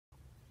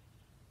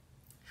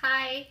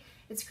Hi,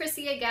 it's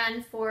Chrissy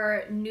again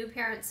for New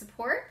Parent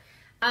Support.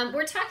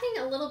 We're talking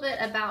a little bit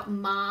about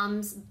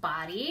mom's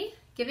body,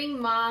 giving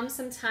mom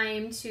some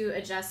time to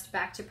adjust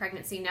back to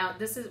pregnancy. Now,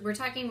 we're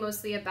talking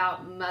mostly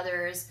about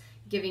mothers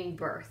giving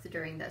birth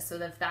during this. So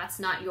if that's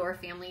not your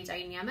family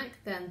dynamic,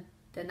 then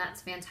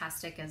that's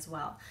fantastic as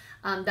well.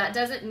 That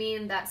doesn't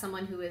mean that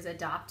someone who is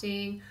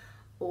adopting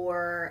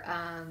or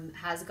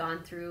has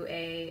gone through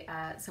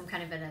some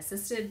kind of an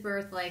assisted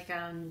birth like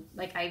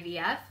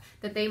IVF,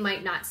 that they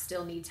might not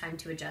still need time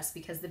to adjust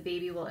because the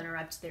baby will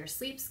interrupt their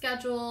sleep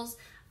schedules.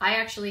 I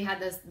actually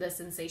had the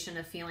sensation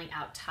of feeling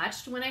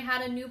out-touched when I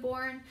had a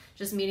newborn,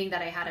 just meaning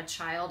that I had a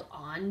child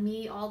on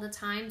me all the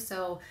time.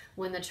 So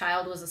when the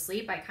child was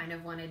asleep, I kind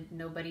of wanted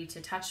nobody to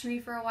touch me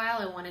for a while.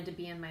 I wanted to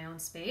be in my own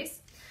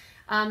space.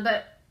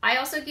 But I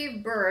also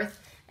gave birth,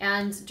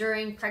 and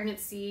during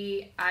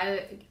pregnancy,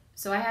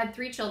 So I had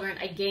 3 children.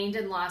 I gained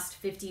and lost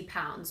 50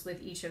 pounds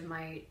with each of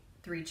my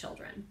 3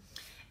 children.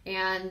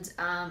 And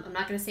I'm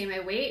not going to say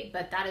my weight,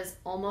 but that is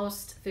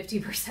almost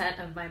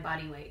 50% of my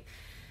body weight.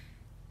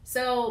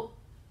 So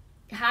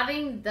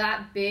having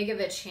that big of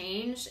a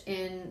change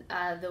in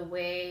the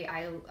way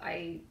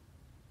I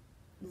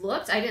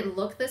looked, I didn't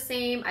look the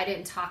same, I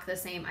didn't talk the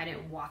same, I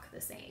didn't walk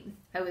the same.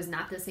 I was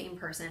not the same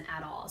person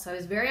at all. So I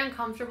was very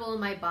uncomfortable in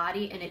my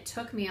body, and it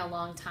took me a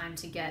long time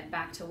to get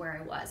back to where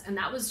I was. And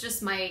that was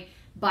just my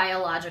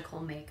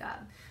biological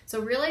makeup.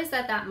 So realize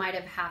that might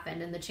have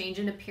happened, and the change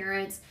in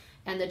appearance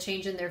and the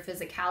change in their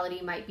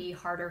physicality might be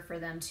harder for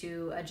them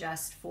to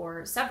adjust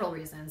for several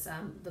reasons.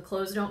 The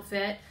clothes don't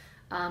fit.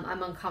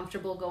 I'm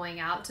uncomfortable going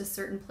out to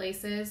certain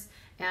places,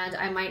 and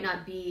I might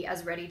not be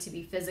as ready to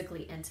be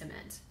physically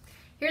intimate.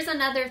 Here's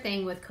another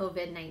thing with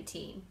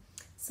COVID-19.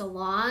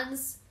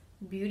 Salons,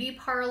 beauty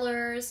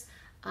parlors,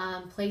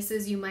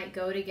 places you might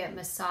go to get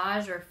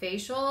massage or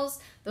facials,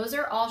 those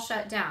are all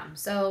shut down.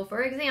 So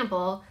for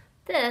example,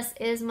 this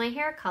is my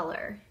hair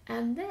color,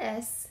 and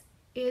this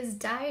is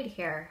dyed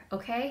hair,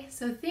 okay?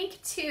 So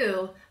think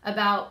too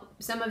about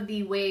some of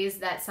the ways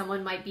that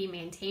someone might be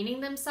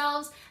maintaining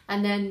themselves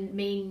and then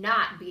may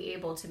not be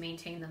able to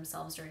maintain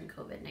themselves during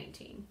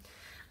COVID-19.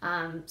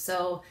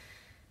 So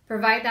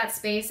provide that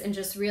space and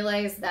just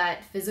realize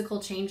that physical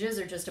changes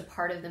are just a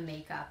part of the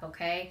makeup,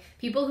 okay?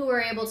 People who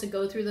are able to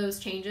go through those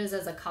changes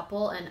as a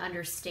couple and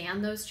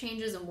understand those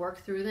changes and work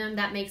through them,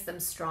 that makes them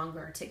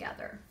stronger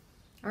together,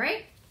 all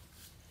right?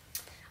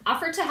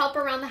 Offer to help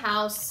around the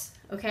house,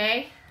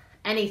 okay?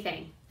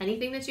 Anything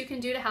that you can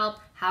do to help.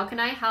 How can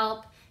I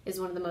help is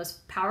one of the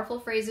most powerful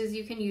phrases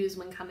you can use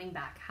when coming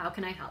back. How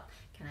can I help?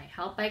 Can I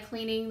help by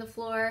cleaning the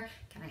floor?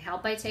 Can I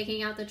help by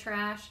taking out the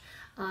trash?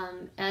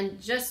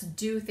 And just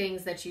do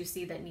things that you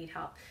see that need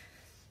help.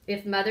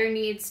 If mother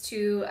needs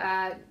to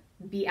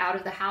be out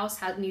of the house,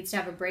 needs to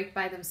have a break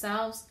by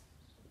themselves,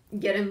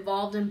 get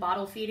involved in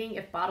bottle feeding.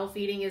 If bottle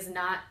feeding is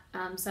not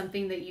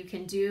something that you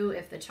can do,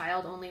 if the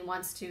child only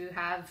wants to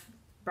have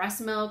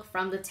breast milk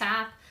from the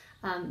tap,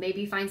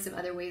 maybe find some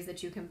other ways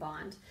that you can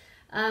bond.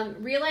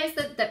 Realize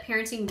that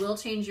parenting will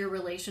change your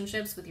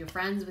relationships with your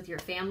friends, with your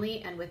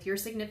family, and with your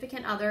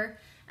significant other,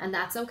 and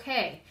that's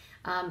okay.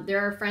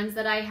 There are friends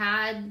that I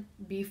had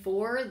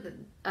before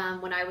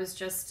when I was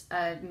just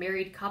a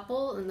married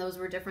couple, and those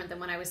were different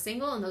than when I was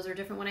single, and those are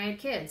different when I had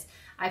kids.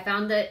 I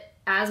found that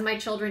as my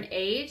children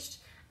aged,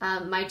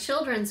 my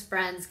children's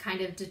friends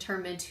kind of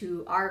determined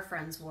who our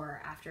friends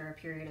were after a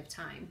period of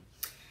time.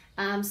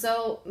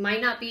 So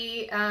might not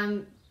be...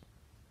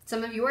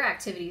 some of your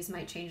activities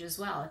might change as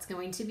well. It's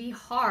going to be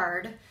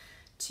hard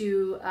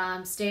to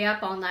stay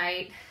up all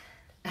night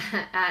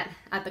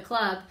at the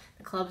club.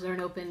 The clubs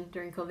aren't open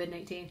during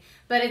COVID-19,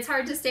 but it's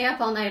hard to stay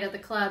up all night at the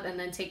club and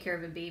then take care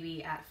of a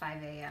baby at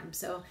 5 a.m.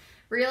 So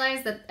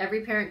realize that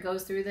every parent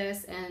goes through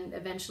this, and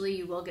eventually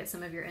you will get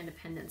some of your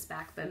independence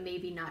back, but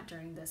maybe not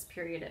during this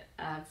period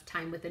of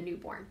time with a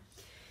newborn.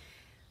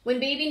 When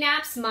baby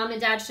naps, mom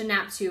and dad should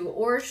nap too,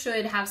 or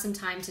should have some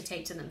time to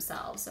take to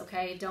themselves,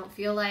 okay? Don't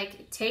feel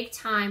like, take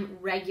time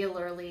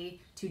regularly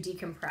to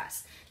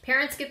decompress.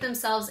 Parents get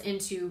themselves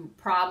into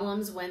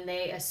problems when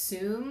they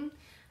assume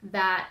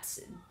that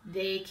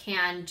they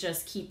can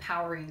just keep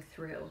powering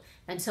through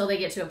until they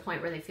get to a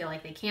point where they feel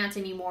like they can't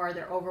anymore,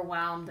 they're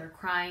overwhelmed, they're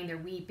crying, they're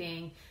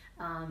weeping,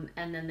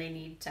 and then they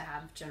need to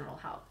have general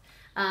help.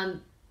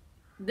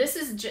 This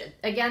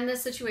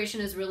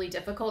situation is really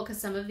difficult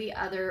because some of the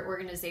other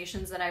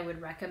organizations that I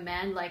would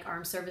recommend, like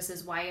Armed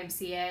Services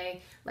YMCA,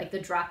 like the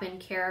drop-in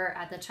care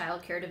at the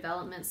child care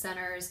development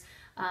centers,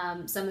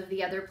 some of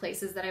the other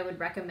places that I would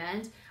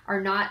recommend are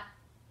not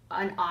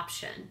an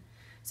option.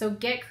 So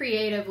get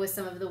creative with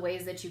some of the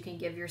ways that you can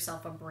give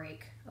yourself a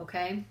break,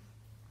 okay?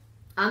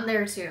 I'm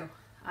there too.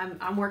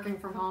 I'm working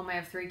from home. I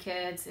have 3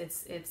 kids.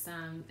 It's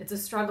a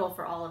struggle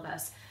for all of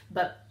us,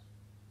 but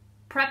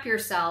prep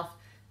yourself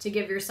to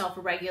give yourself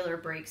a regular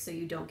break so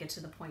you don't get to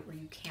the point where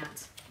you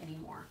can't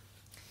anymore.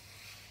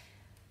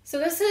 So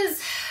this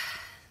is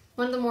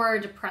one of the more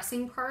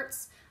depressing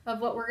parts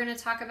of what we're going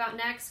to talk about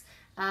next.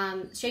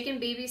 Shaken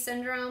baby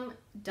syndrome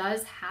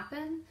does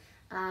happen.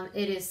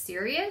 It is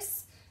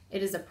serious.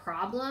 It is a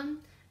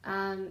problem.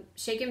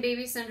 Shaken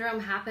baby syndrome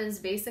happens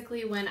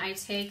basically when I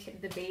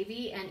take the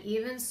baby, and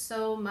even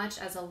so much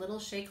as a little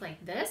shake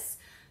like this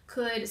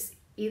could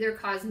either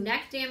cause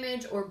neck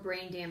damage or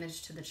brain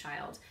damage to the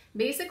child.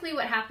 Basically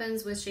what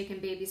happens with shaken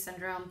baby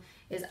syndrome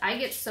is I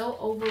get so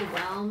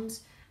overwhelmed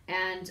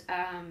and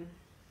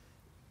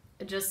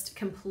just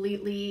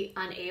completely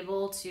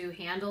unable to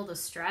handle the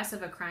stress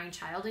of a crying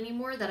child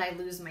anymore that I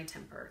lose my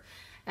temper.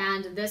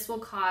 And this will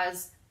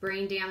cause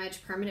brain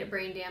damage, permanent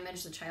brain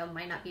damage. The child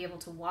might not be able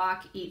to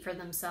walk, eat for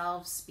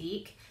themselves,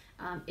 speak,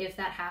 if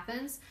that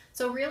happens.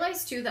 So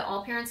realize too that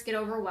all parents get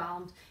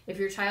overwhelmed. If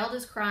your child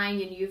is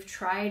crying and you've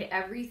tried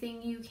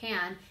everything you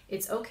can,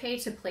 it's okay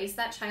to place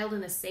that child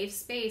in a safe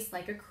space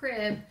like a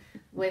crib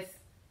with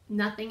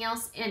nothing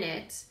else in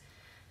it,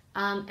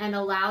 and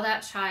allow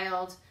that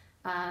child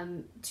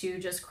to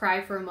just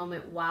cry for a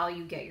moment while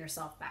you get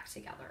yourself back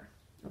together.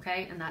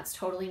 Okay, and that's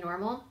totally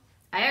normal.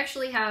 I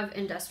actually have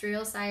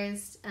industrial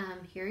sized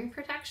hearing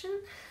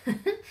protection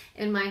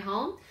in my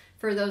home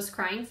for those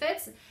crying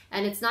fits,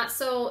 and it's not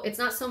so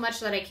much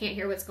that I can't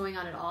hear what's going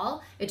on at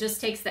all. It just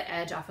takes the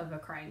edge off of a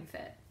crying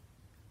fit.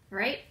 All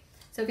right?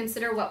 So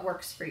consider what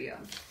works for you.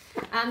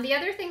 The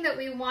other thing that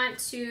we want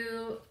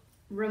to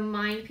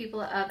remind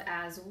people of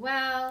as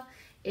well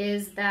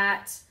is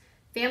that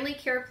family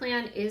care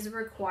plan is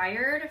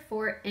required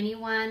for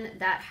anyone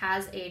that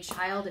has a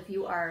child. If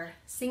you are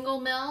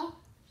single mill,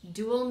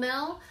 dual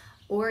mill,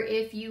 or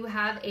if you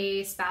have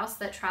a spouse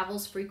that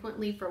travels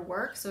frequently for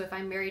work. So if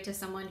I'm married to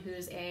someone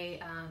who's a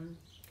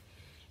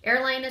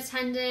airline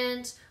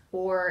attendant,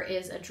 or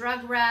is a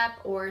drug rep,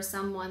 or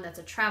someone that's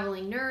a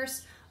traveling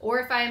nurse, or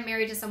if I am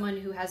married to someone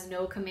who has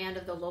no command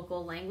of the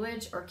local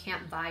language or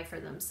can't buy for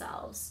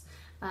themselves.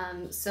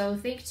 So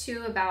think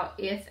too about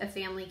if a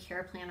family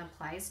care plan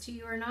applies to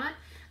you or not.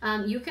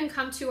 You can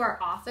come to our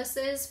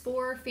offices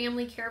for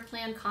family care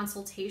plan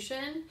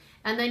consultation,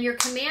 and then your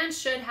command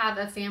should have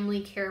a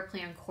family care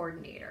plan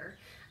coordinator.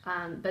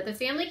 But the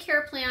family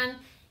care plan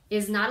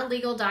is not a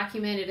legal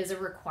document, it is a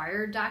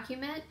required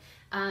document.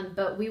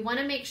 But we want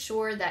to make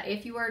sure that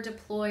if you are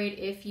deployed,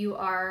 if you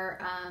are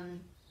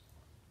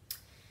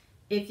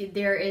if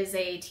there is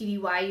a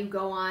TDY you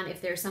go on,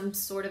 if there's some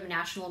sort of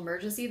national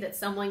emergency, that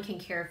someone can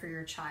care for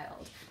your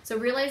child. So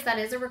realize that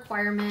is a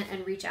requirement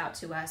and reach out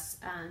to us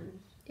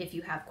if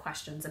you have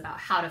questions about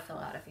how to fill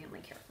out a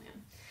family care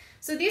plan.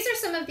 So these are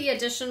some of the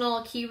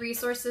additional key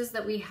resources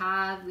that we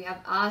have. We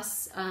have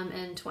us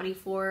and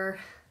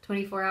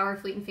 24-hour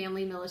Fleet and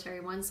Family Military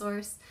One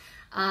Source.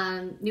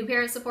 New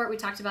parent support, we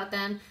talked about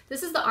them.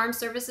 This is the Armed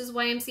Services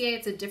YMCA.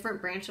 It's a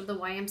different branch of the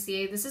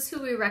YMCA. This is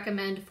who we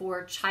recommend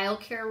for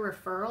childcare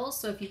referrals.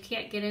 So if you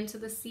can't get into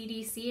the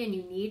CDC and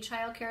you need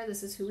childcare,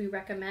 this is who we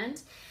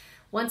recommend.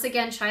 Once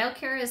again,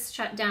 childcare is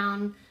shut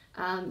down.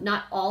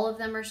 Not all of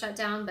them are shut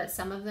down, but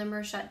some of them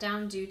are shut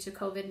down due to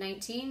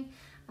COVID-19.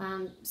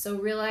 So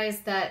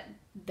realize that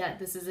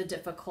this is a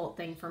difficult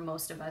thing for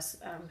most of us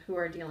who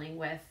are dealing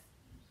with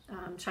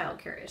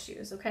childcare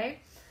issues,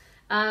 okay?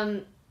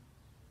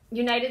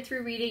 United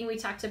Through Reading, we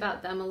talked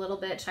about them a little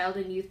bit. Child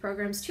and youth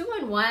programs.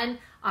 211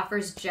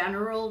 offers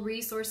general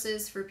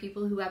resources for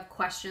people who have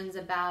questions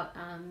about,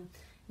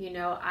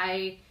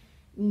 I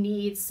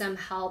need some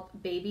help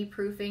baby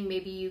proofing.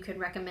 Maybe you can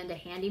recommend a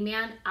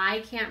handyman.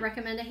 I can't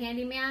recommend a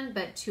handyman,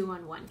 but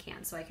 211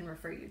 can, so I can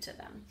refer you to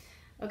them.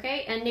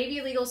 Okay, and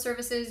Navy Legal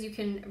Services, you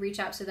can reach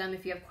out to them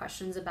if you have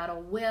questions about a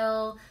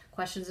will,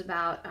 questions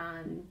about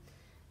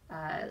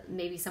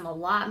maybe some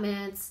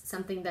allotments,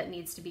 something that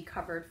needs to be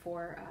covered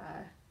for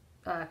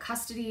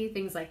custody,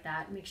 things like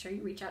that. Make sure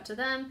you reach out to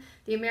them.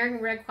 The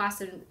American Red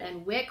Cross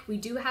and WIC. We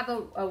do have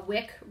a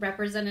WIC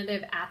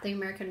representative at the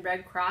American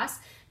Red Cross.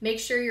 Make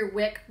sure your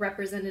WIC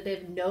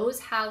representative knows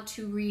how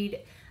to read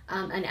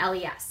an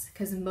LES,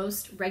 because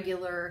most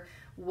regular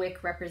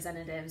WIC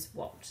representatives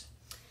won't.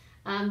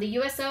 The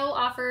USO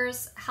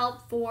offers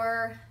help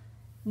for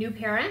new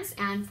parents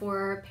and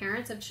for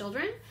parents of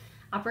children.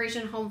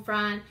 Operation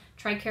Homefront,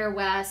 TRICARE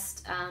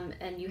West,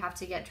 and you have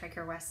to get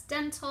TRICARE West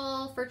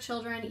dental for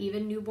children.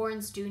 Even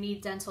newborns do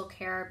need dental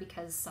care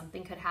because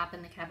something could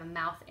happen. They could have a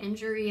mouth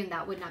injury and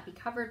that would not be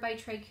covered by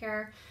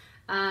TRICARE.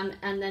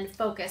 And then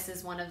Focus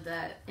is one of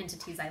the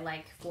entities I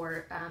like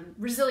for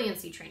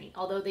resiliency training,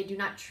 although they do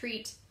not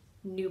treat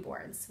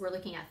newborns. We're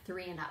looking at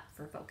 3 and up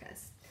for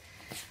Focus.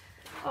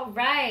 All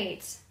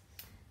right.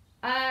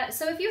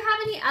 So if you have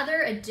any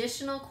other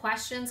additional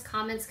questions,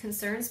 comments,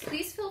 concerns,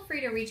 please feel free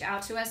to reach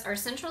out to us. Our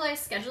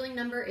centralized scheduling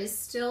number is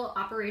still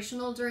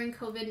operational during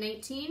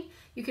COVID-19.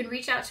 You can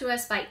reach out to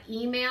us by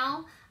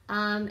email,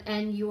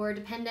 and your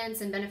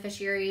dependents and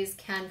beneficiaries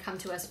can come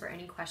to us for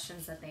any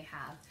questions that they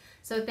have.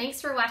 So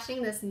thanks for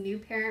watching this new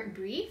parent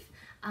brief.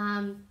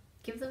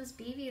 Give those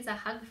babies a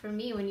hug from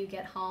me when you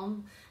get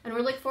home. And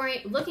we're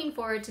looking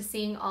forward to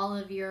seeing all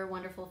of your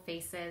wonderful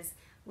faces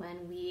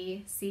when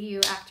we see you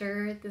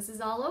after this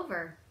is all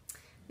over.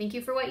 Thank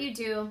you for what you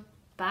do.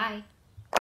 Bye.